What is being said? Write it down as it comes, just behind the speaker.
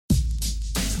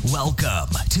Welcome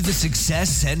to the Success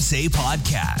Sensei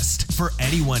podcast for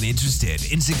anyone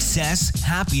interested in success,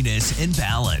 happiness, and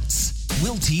balance.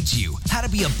 We'll teach you how to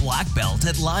be a black belt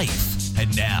at life.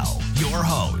 And now, your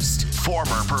host,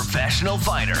 former professional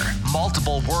fighter,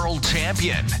 multiple world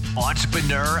champion,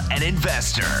 entrepreneur, and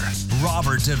investor,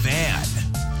 Robert Devan.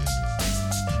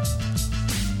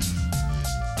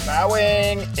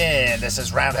 Bowing in. This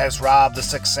is Roundhouse Rob, the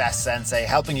Success Sensei,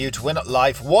 helping you to win at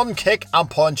life one kick and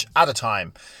punch at a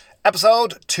time.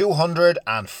 Episode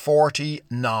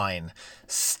 249.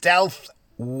 Stealth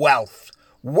Wealth.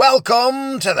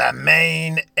 Welcome to the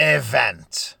main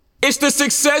event. It's the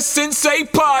Success Sensei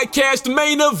podcast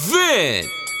main event.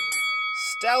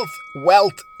 Stealth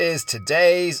Wealth is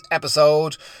today's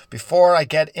episode. Before I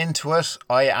get into it,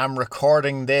 I am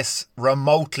recording this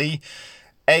remotely,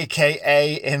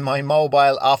 aka in my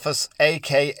mobile office,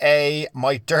 aka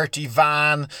my dirty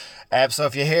van. So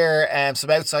if you hear some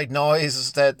outside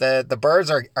noise, the birds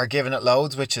are giving it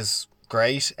loads, which is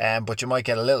great, but you might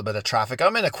get a little bit of traffic.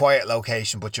 I'm in a quiet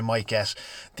location, but you might get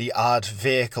the odd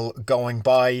vehicle going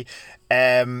by.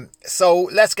 So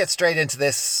let's get straight into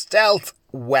this. Stealth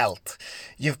Wealth.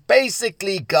 You've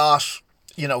basically got,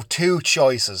 two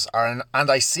choices, and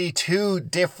I see two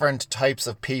different types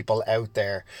of people out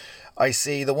there. I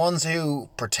see the ones who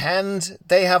pretend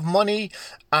they have money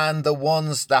and the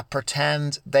ones that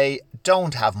pretend they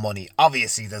don't have money.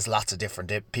 Obviously, there's lots of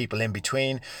different people in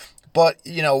between. But,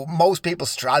 most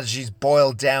people's strategies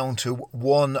boil down to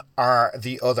one or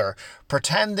the other.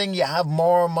 Pretending you have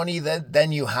more money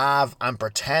than you have, and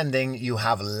pretending you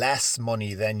have less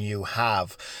money than you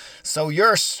have. So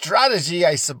your strategy,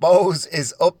 I suppose,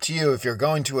 is up to you if you're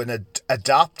going to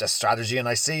adopt a strategy. And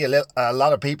I see a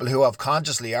lot of people who have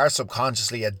consciously or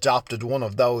subconsciously adopted one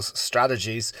of those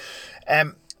strategies.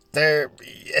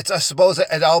 I suppose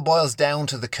it all boils down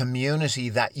to the community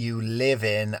that you live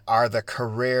in or the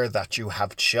career that you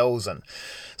have chosen.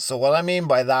 So what I mean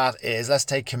by that is, let's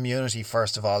take community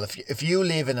first of all. If you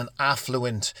live in an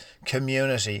affluent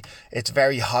community, it's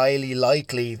very highly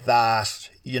likely that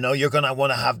you're going to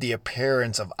want to have the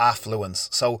appearance of affluence.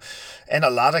 So in a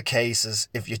lot of cases,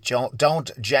 if you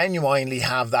don't genuinely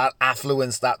have that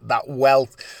affluence, that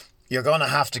wealth, you're going to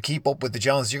have to keep up with the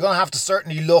Joneses. You're going to have to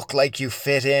certainly look like you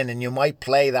fit in, and you might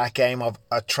play that game of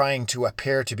trying to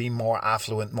appear to be more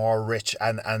affluent, more rich,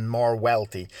 and more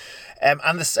wealthy.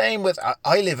 And the same with,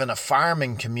 I live in a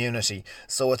farming community,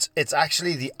 so it's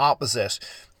actually the opposite.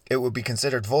 It would be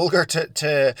considered vulgar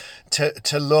to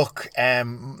look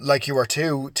like you were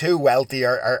too wealthy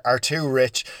or too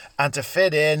rich, and to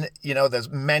fit in. There's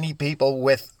many people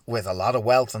with a lot of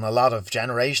wealth and a lot of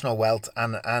generational wealth,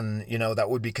 and that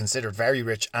would be considered very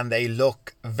rich, and they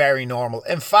look very normal.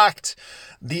 In fact,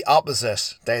 the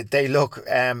opposite. They look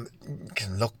can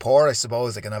look poor, I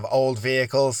suppose. They can have old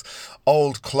vehicles,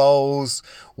 old clothes,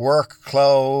 work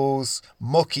clothes,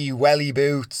 mucky welly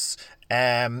boots,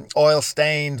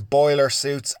 oil-stained boiler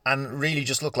suits, and really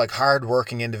just look like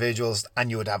hard-working individuals,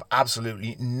 and you would have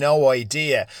absolutely no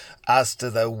idea as to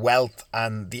the wealth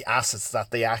and the assets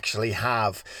that they actually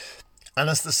have. And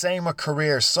it's the same with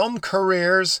careers. Some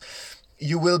careers,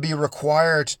 you will be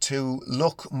required to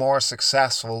look more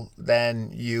successful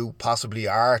than you possibly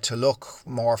are, to look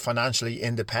more financially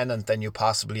independent than you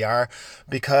possibly are,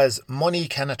 because money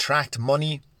can attract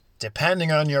money.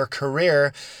 Depending on your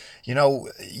career,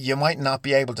 you might not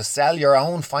be able to sell your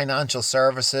own financial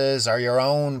services or your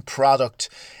own product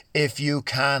if you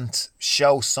can't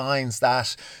show signs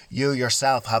that you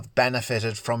yourself have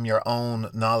benefited from your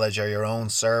own knowledge or your own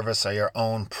service or your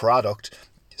own product.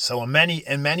 So in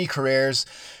many careers,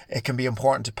 it can be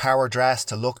important to power dress,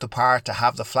 to look the part, to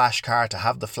have the flash car, to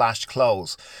have the flash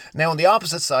clothes. Now, on the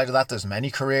opposite side of that, there's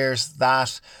many careers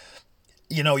that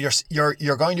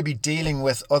you're going to be dealing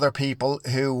with other people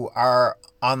who are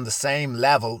on the same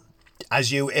level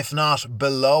as you, if not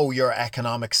below your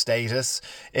economic status,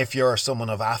 if you're someone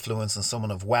of affluence and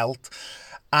someone of wealth.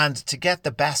 And to get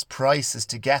the best prices,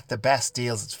 to get the best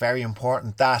deals, it's very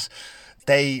important that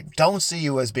they don't see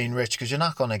you as being rich, because you're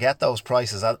not going to get those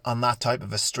prices on that type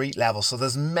of a street level. So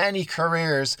there's many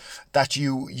careers that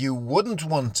you wouldn't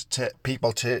want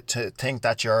people to think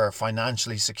that you're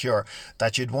financially secure,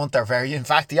 that you'd want in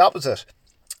fact, the opposite.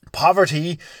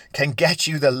 Poverty can get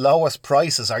you the lowest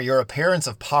prices, or your appearance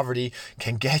of poverty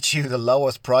can get you the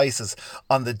lowest prices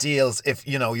on the deals if,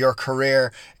 your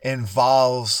career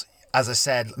involves, as I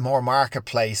said, more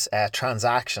marketplace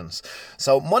transactions.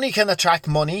 So money can attract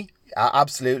money.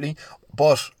 Absolutely.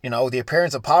 But, the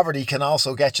appearance of poverty can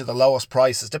also get you the lowest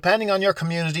prices, depending on your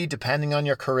community, depending on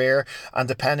your career, and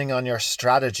depending on your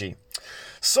strategy.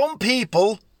 Some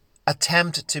people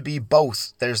attempt to be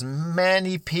both. There's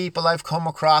many people I've come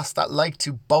across that like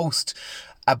to boast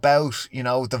about,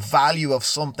 the value of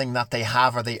something that they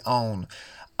have or they own.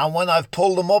 And when I've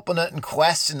pulled them up on it and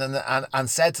questioned and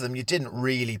said to them, you didn't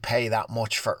really pay that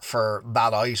much for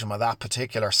that item or that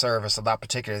particular service or that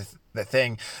particular the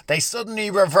thing, they suddenly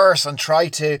reverse and try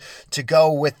to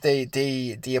go with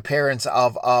the appearance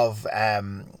of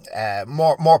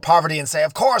more poverty and say,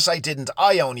 of course I didn't,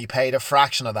 I only paid a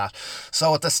fraction of that.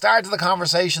 So at the start of the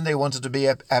conversation, they wanted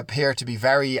to appear to be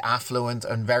very affluent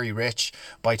and very rich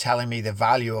by telling me the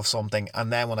value of something,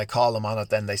 and then when I call them on it,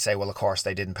 then they say, well, of course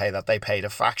they didn't pay that, they paid a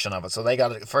fraction of it, so they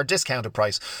got it for a discounted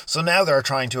price. So now they're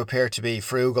trying to appear to be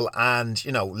frugal and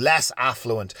less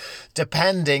affluent,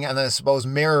 depending, and I suppose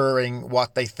mirroring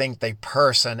what they think the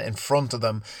person in front of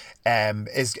them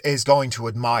is going to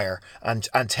admire, and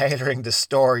tailoring the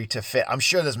story to fit. I'm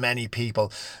sure there's many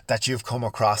people that you've come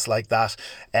across like that.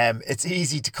 It's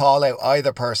easy to call out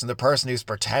either person, the person who's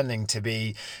pretending to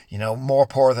be more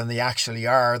poor than they actually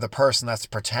are, the person that's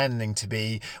pretending to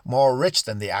be more rich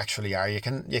than they actually are. You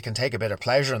can take a bit of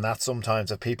pleasure in that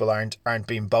sometimes, if people aren't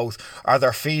being both, or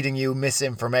they're feeding you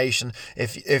misinformation.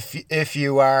 If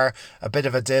you are a bit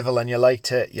of a devil and you like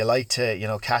to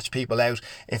catch people out,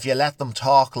 if you let them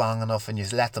talk long enough and you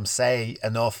let them say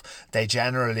enough, they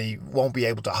generally won't be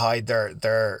able to hide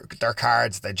their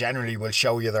cards. They generally will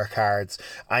show you their cards,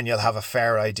 and you'll have a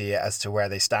fair idea as to where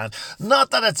they stand. Not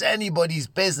that it's anybody's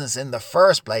business in the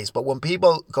first place, but when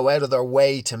people go out of their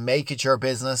way to make it your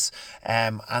business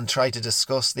and try to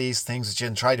discuss these things with you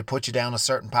and try to put you down a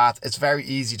certain path, it's very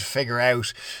easy to figure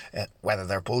out whether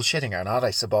they're bullshitting or not,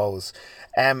 I suppose.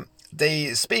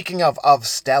 Speaking of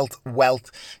stealth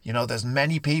wealth, there's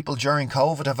many people during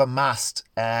COVID have amassed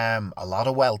a lot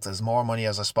of wealth. There's more money,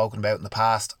 as I've spoken about in the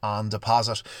past, on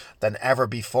deposit than ever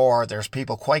before. There's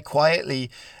people quite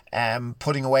quietly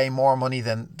putting away more money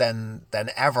than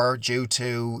ever, due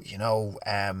to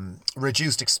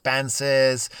reduced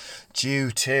expenses,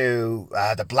 due to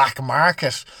the black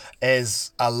market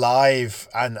is alive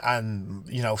and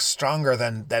stronger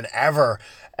than ever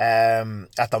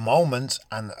at the moment.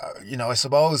 And I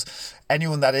suppose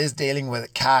anyone that is dealing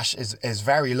with cash is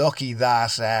very lucky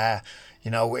that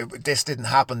this didn't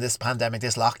happen, this pandemic,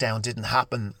 this lockdown didn't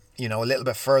happen a little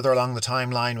bit further along the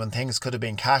timeline, when things could have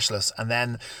been cashless, and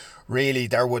then really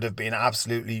there would have been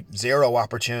absolutely zero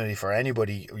opportunity for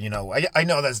anybody. I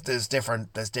know there's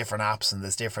different apps and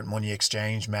there's different money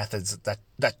exchange methods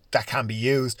that can be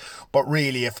used, but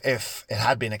really if it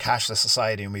had been a cashless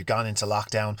society and we've gone into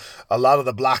lockdown, a lot of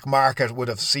the black market would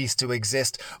have ceased to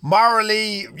exist.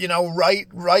 Morally,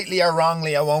 rightly or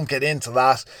wrongly, I won't get into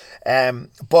that,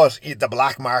 but the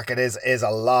black market is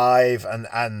alive and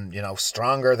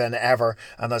stronger than ever.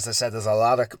 And as I said, there's a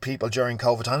lot of people during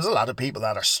COVID times, a lot of people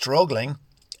that are struggling.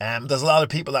 There's a lot of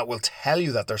people that will tell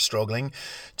you that they're struggling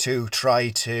to try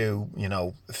to,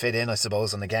 fit in, I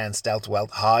suppose, and again, stealth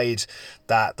wealth, hide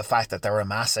that the fact that they're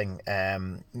amassing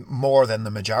more than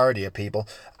the majority of people.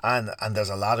 And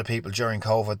there's a lot of people during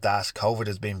COVID that COVID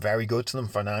has been very good to them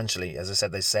financially. As I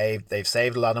said, they've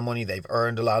saved a lot of money, they've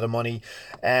earned a lot of money.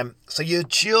 So you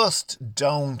just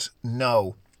don't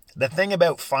know. The thing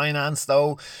about finance,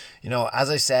 though, as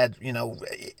I said,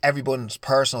 everyone's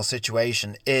personal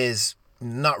situation is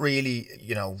not really,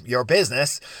 your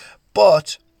business,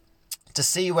 but to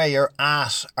see where you're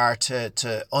at, or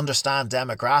to understand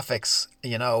demographics,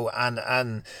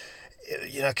 and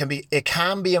it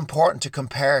can be important to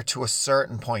compare to a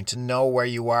certain point, to know where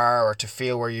you are, or to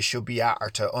feel where you should be at, or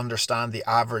to understand the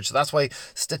average. So that's why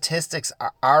statistics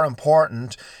are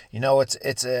important.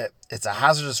 It's a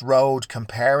hazardous road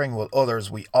comparing with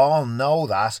others. We all know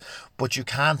that, but you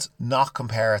can't not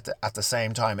compare it at the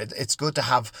same time. It's good to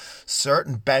have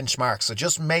certain benchmarks. So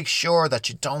just make sure that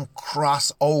you don't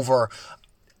cross over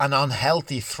an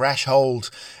unhealthy threshold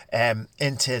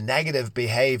into negative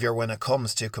behavior when it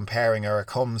comes to comparing, or it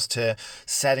comes to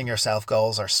setting yourself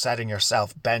goals or setting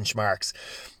yourself benchmarks.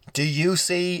 Do you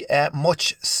see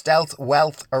much stealth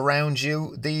wealth around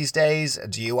you these days?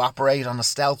 Do you operate on a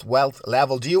stealth wealth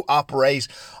level? Do you operate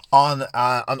on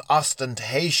an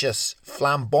ostentatious,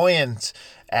 flamboyant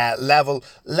level?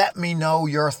 Let me know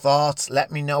your thoughts.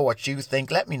 Let me know what you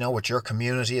think. Let me know what your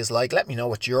community is like. Let me know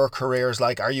what your career is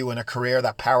like. Are you in a career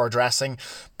that power dressing,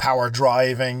 power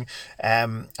driving,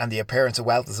 and the appearance of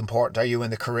wealth is important? Are you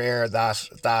in the career that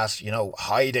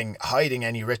hiding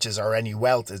any riches or any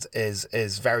wealth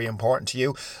is very important to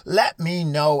you? Let me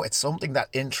know. It's something that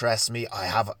interests me. I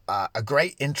have a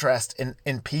great interest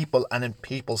in people and in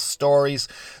people's stories.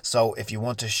 So if you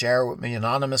want to share with me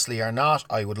anonymously or not,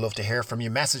 I would love to hear from you.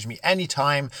 Message me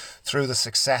anytime through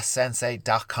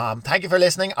thesuccesssensei.com. Thank you for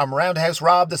listening. I'm Roundhouse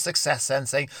Rob, the Success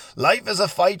Sensei. Life is a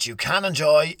fight you can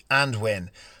enjoy and win.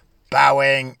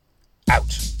 Bowing out.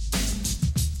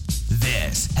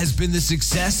 This has been the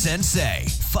Success Sensei,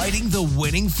 fighting the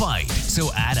winning fight.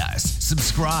 So add us,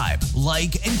 subscribe,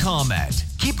 like, and comment.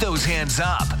 Keep those hands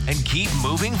up and keep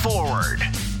moving forward.